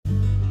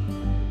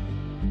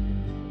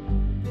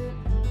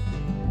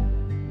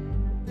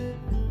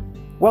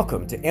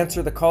Welcome to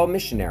Answer the Call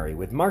Missionary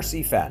with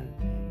Marcy Fenn,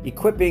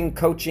 equipping,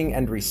 coaching,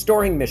 and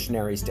restoring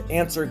missionaries to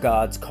answer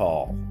God's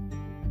call.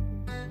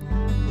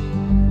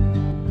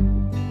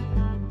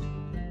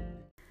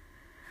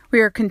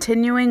 We are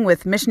continuing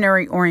with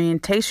missionary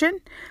orientation,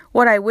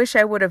 what I wish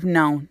I would have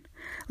known.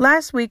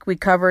 Last week we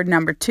covered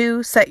number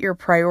 2, Set Your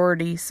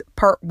Priorities,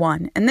 part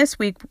 1, and this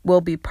week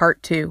will be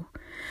part 2.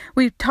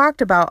 We've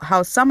talked about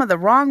how some of the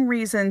wrong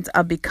reasons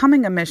of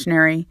becoming a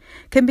missionary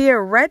can be a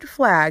red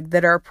flag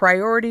that our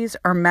priorities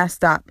are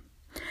messed up.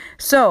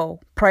 So,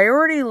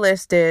 priority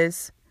list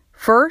is,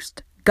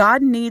 first,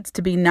 God needs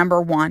to be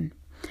number 1.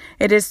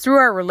 It is through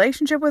our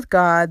relationship with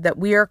God that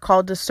we are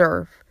called to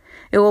serve.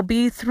 It will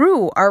be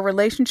through our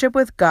relationship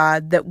with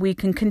God that we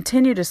can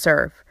continue to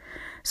serve.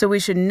 So we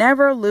should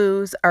never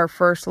lose our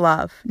first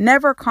love,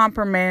 never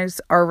compromise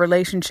our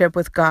relationship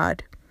with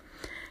God.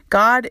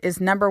 God is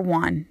number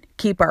 1.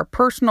 Keep our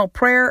personal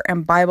prayer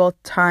and Bible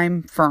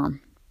time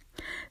firm.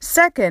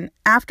 Second,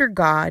 after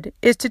God,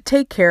 is to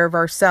take care of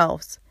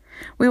ourselves.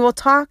 We will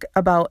talk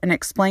about and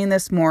explain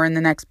this more in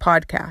the next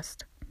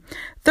podcast.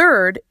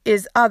 Third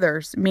is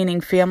others,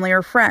 meaning family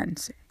or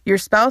friends. Your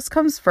spouse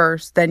comes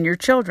first, then your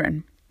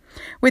children.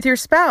 With your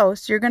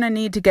spouse, you're going to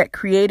need to get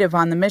creative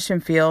on the mission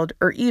field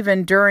or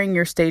even during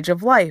your stage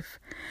of life,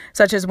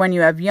 such as when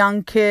you have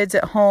young kids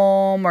at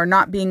home or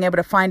not being able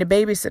to find a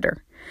babysitter.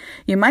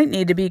 You might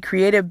need to be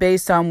creative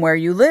based on where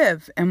you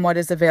live and what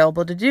is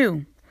available to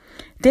do.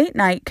 Date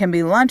night can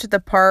be lunch at the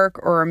park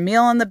or a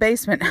meal in the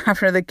basement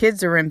after the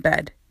kids are in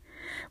bed.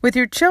 With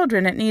your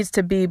children, it needs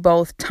to be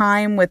both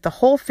time with the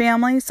whole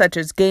family, such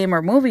as game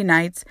or movie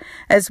nights,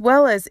 as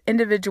well as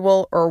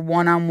individual or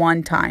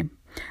one-on-one time.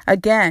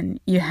 Again,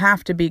 you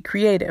have to be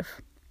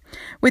creative.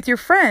 With your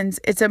friends,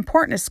 it's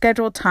important to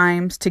schedule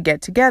times to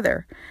get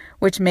together,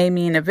 which may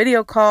mean a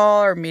video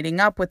call or meeting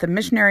up with a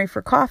missionary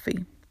for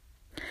coffee.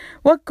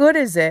 What good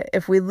is it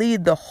if we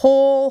lead the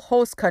whole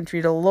host country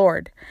to the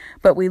Lord,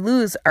 but we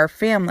lose our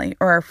family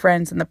or our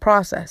friends in the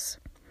process?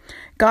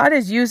 God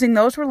is using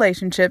those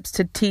relationships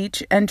to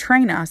teach and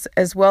train us,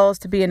 as well as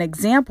to be an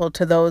example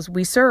to those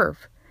we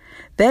serve.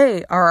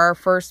 They are our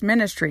first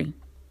ministry.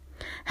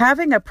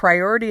 Having a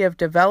priority of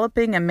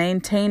developing and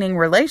maintaining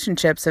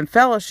relationships and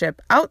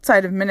fellowship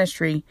outside of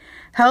ministry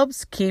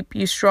helps keep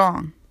you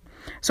strong.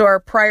 So our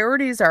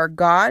priorities are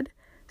God,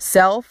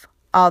 self,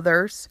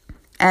 others,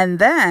 and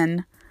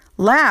then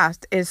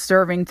last is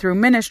serving through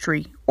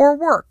ministry or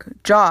work,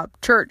 job,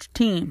 church,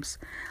 teams.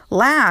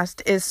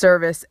 Last is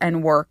service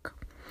and work.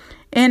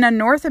 In a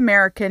North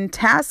American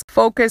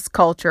task-focused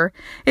culture,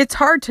 it's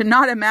hard to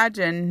not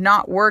imagine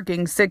not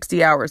working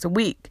 60 hours a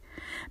week.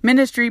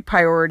 Ministry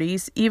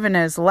priorities, even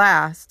as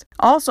last,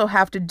 also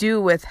have to do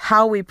with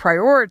how we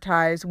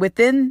prioritize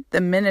within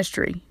the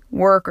ministry,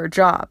 work, or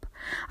job.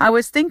 I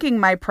was thinking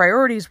my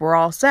priorities were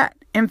all set.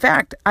 In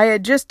fact, I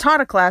had just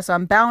taught a class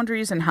on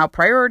boundaries and how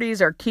priorities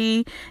are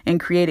key in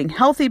creating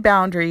healthy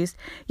boundaries,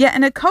 yet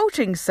in a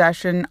coaching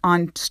session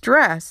on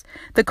stress,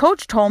 the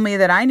coach told me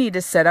that I need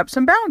to set up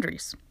some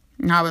boundaries.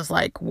 And I was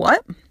like,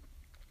 what?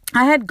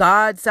 I had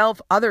God,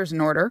 self, others in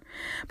order,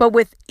 but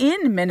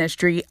within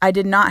ministry, I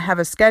did not have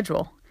a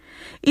schedule.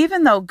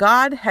 Even though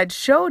God had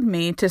showed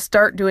me to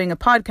start doing a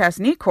podcast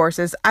and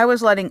e-courses, I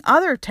was letting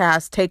other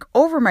tasks take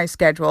over my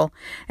schedule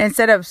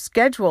instead of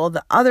schedule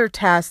the other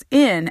tasks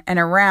in and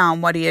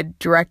around what he had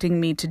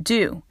directing me to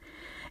do.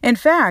 In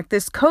fact,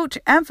 this coach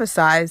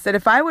emphasized that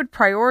if I would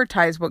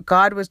prioritize what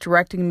God was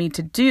directing me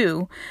to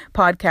do,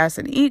 podcasts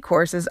and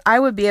e-courses, I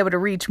would be able to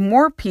reach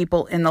more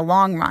people in the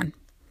long run.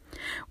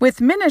 With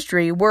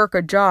ministry, work,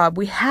 or job,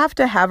 we have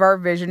to have our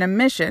vision and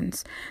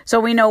missions, so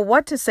we know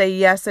what to say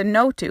yes and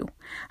no to.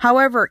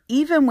 However,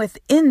 even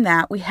within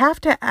that, we have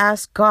to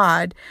ask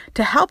God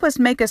to help us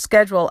make a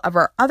schedule of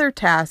our other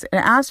tasks and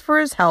ask for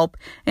His help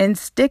in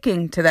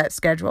sticking to that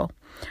schedule.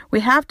 We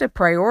have to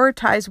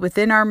prioritize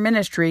within our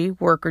ministry,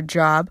 work, or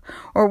job,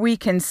 or we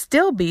can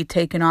still be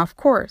taken off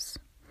course.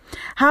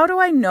 How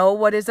do I know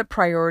what is a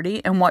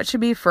priority and what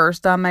should be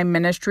first on my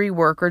ministry,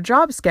 work, or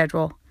job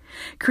schedule?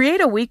 Create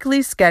a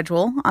weekly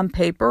schedule on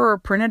paper or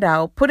print it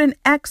out. Put an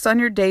X on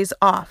your days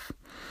off.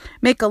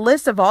 Make a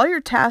list of all your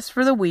tasks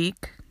for the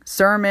week: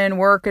 sermon,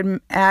 work,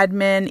 and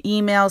admin,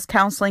 emails,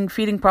 counseling,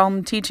 feeding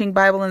problem, teaching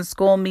Bible in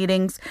school,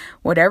 meetings,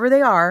 whatever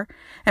they are,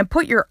 and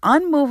put your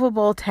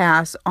unmovable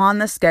tasks on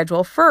the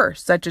schedule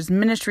first, such as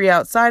ministry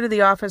outside of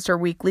the office or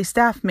weekly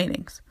staff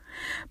meetings.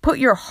 Put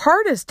your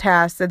hardest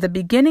tasks at the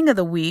beginning of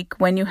the week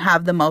when you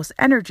have the most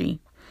energy.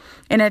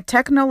 In a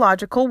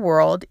technological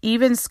world,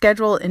 even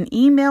schedule an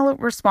email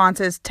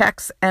responses,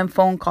 texts, and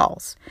phone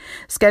calls.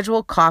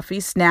 Schedule coffee,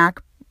 snack,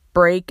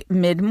 break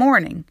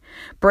mid-morning.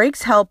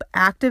 Breaks help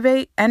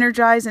activate,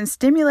 energize, and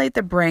stimulate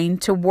the brain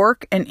to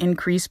work and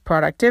increase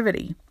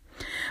productivity.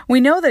 We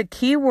know the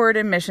key word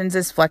in missions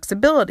is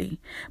flexibility,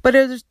 but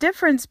there's a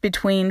difference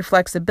between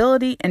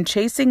flexibility and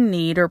chasing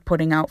need or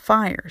putting out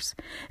fires.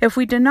 If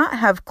we do not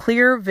have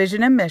clear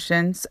vision and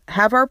missions,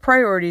 have our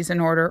priorities in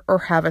order, or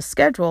have a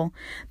schedule,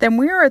 then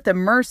we are at the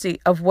mercy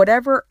of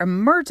whatever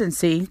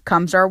emergency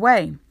comes our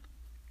way.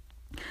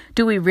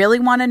 Do we really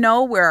want to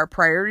know where our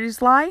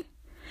priorities lie?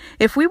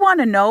 If we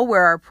want to know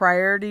where our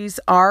priorities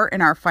are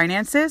in our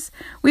finances,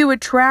 we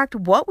would track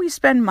what we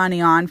spend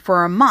money on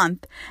for a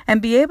month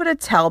and be able to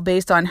tell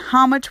based on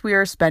how much we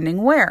are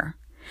spending where.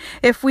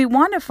 If we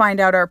want to find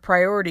out our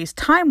priorities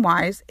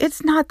time-wise,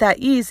 it's not that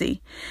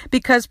easy,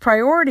 because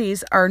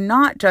priorities are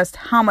not just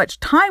how much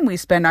time we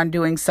spend on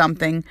doing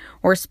something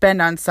or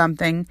spend on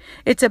something.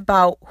 It's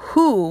about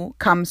who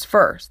comes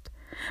first.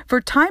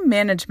 For time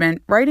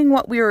management, writing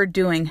what we are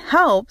doing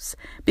helps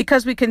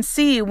because we can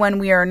see when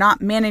we are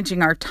not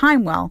managing our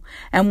time well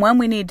and when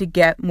we need to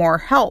get more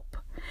help.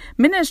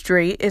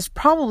 Ministry is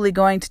probably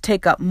going to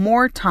take up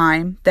more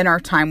time than our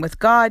time with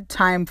God,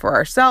 time for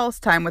ourselves,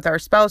 time with our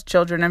spouse,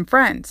 children, and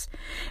friends.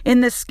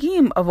 In the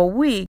scheme of a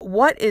week,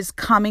 what is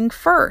coming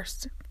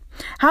first?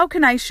 How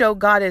can I show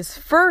God is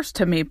first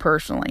to me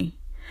personally?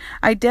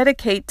 I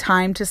dedicate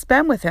time to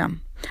spend with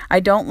Him.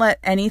 I don't let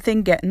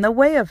anything get in the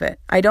way of it.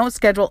 I don't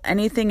schedule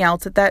anything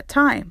else at that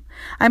time.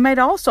 I might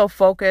also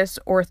focus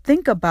or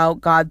think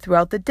about God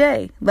throughout the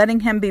day,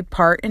 letting Him be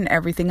part in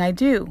everything I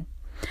do.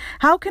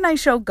 How can I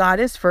show God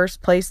is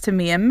first place to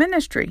me in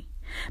ministry?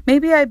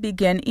 Maybe I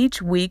begin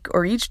each week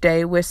or each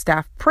day with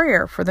staff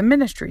prayer for the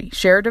ministry,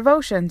 share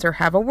devotions, or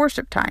have a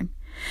worship time.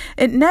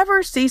 It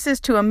never ceases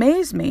to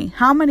amaze me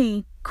how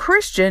many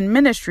Christian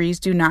ministries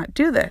do not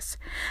do this.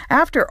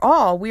 After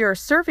all, we are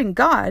serving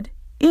God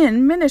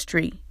in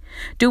ministry.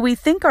 Do we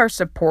think our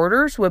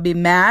supporters would be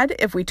mad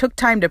if we took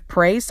time to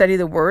pray, study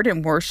the Word,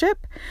 and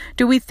worship?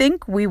 Do we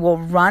think we will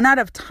run out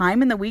of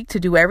time in the week to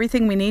do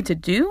everything we need to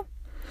do?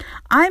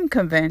 I'm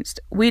convinced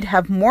we'd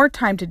have more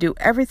time to do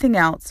everything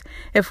else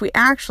if we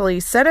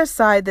actually set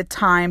aside the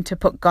time to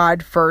put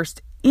God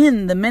first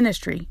in the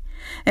ministry.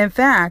 In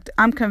fact,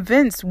 I'm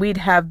convinced we'd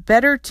have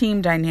better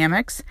team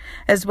dynamics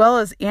as well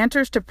as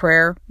answers to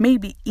prayer,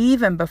 maybe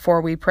even before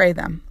we pray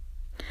them.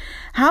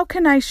 How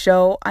can I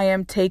show I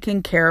am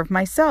taking care of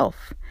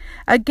myself?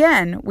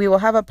 Again, we will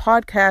have a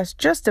podcast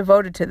just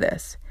devoted to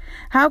this.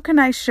 How can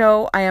I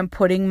show I am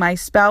putting my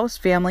spouse,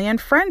 family,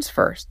 and friends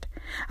first?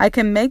 I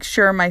can make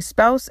sure my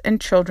spouse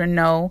and children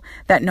know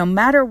that no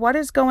matter what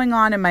is going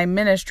on in my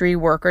ministry,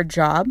 work, or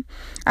job,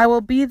 I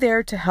will be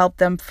there to help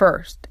them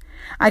first.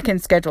 I can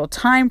schedule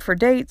time for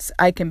dates.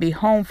 I can be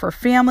home for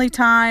family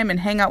time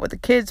and hang out with the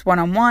kids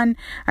one-on-one.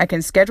 I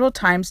can schedule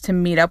times to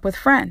meet up with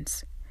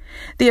friends.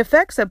 The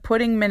effects of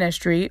putting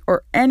ministry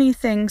or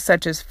anything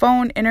such as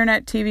phone,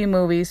 internet, TV,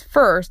 movies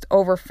first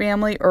over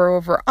family or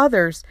over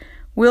others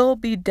will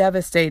be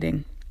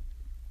devastating.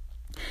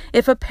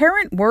 If a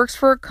parent works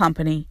for a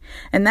company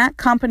and that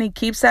company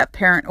keeps that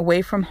parent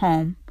away from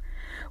home,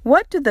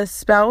 what do the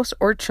spouse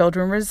or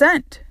children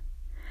resent?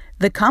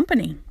 The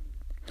company.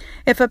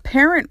 If a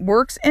parent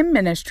works in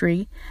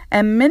ministry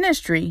and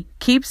ministry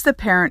keeps the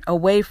parent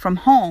away from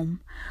home,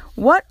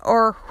 what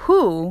or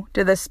who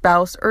do the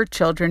spouse or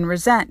children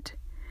resent?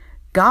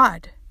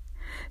 God.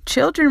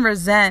 Children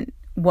resent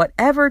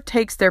whatever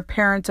takes their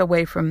parents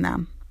away from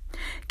them.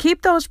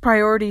 Keep those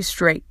priorities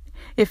straight.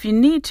 If you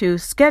need to,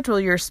 schedule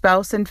your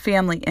spouse and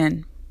family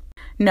in.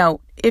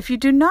 Note, if you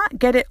do not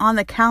get it on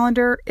the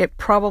calendar, it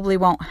probably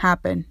won't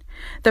happen.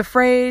 The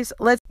phrase,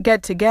 let's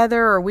get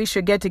together or we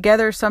should get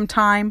together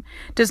sometime,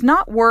 does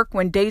not work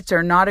when dates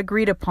are not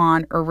agreed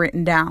upon or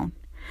written down.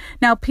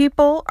 Now,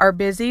 people are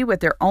busy with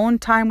their own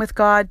time with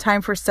God,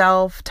 time for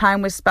self,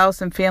 time with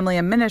spouse and family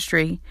and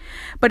ministry.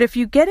 But if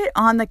you get it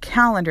on the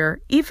calendar,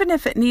 even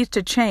if it needs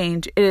to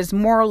change, it is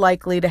more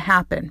likely to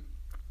happen.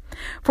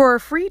 For a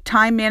free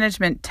time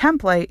management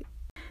template,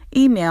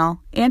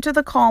 email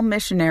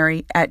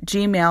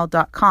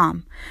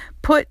answerthecallmissionary@gmail.com.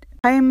 Put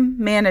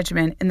time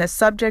management in the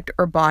subject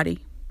or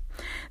body.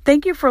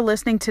 Thank you for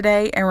listening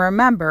today, and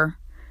remember,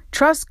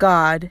 trust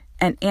God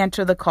and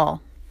answer the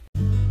call.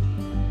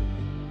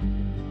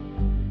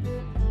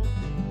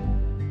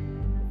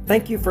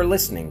 Thank you for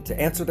listening to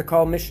Answer the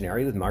Call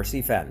Missionary with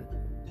Marcy Fenn.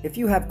 If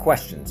you have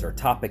questions or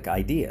topic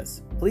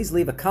ideas, please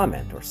leave a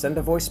comment or send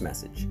a voice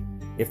message.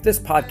 If this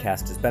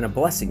podcast has been a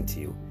blessing to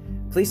you,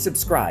 please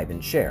subscribe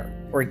and share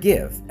or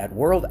give at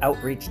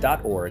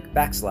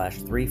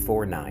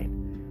worldoutreach.org/349.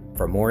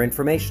 For more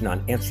information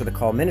on Answer the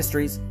Call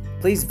Ministries,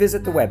 please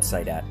visit the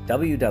website at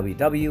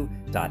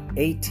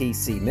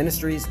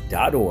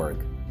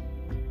www.atcministries.org.